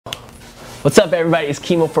What's up everybody, it's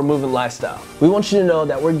Kimo from Moving Lifestyle. We want you to know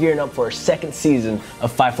that we're gearing up for our second season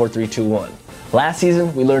of 5, 4, 3, 2, 1. Last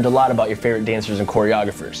season, we learned a lot about your favorite dancers and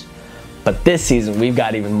choreographers. But this season, we've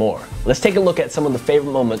got even more. Let's take a look at some of the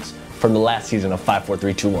favorite moments from the last season of 5, 4,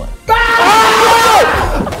 3, 2, 1.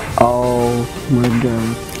 Oh my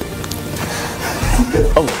god.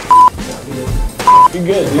 Oh, you're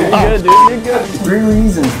good, dude. You're good, dude. You're good. 3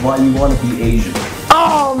 reasons why you want to be Asian.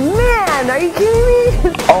 Oh man, are you kidding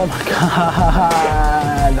me? Oh my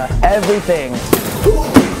god. Everything.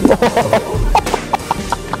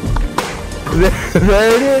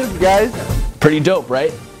 There it is, guys. Pretty dope,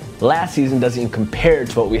 right? Last season doesn't even compare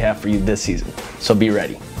to what we have for you this season, so be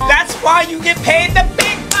ready. That's why you get paid the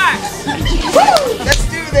big bucks! Let's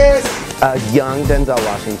do this! Young Denzel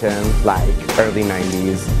Washington, like early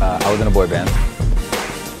 90s. I was in a boy band.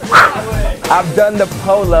 I've done the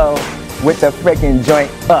polo with the freaking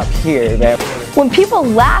joint up here, man. When people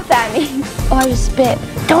laugh at me, oh I just spit.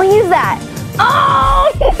 Don't use that.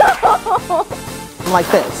 Oh no! Like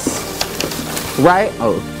this. Right?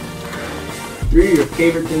 Oh. 3 of your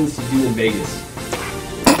favorite things to do in Vegas.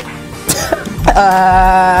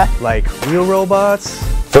 Like real robots?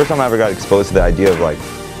 First time I ever got exposed to the idea of like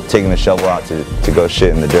taking the shovel out to go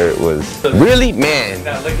shit in the dirt was... Really? Man,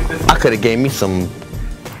 I could have gave me some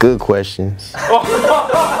good questions.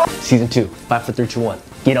 Season 2, 5, 4, 3, 2, 1.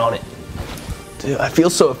 Get on it. Dude, I feel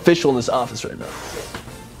so official in this office right now.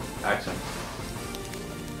 Action.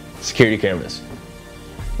 Security cameras.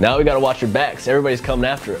 Now we gotta watch your backs. Everybody's coming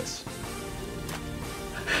after us.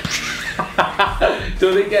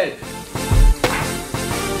 Do it again.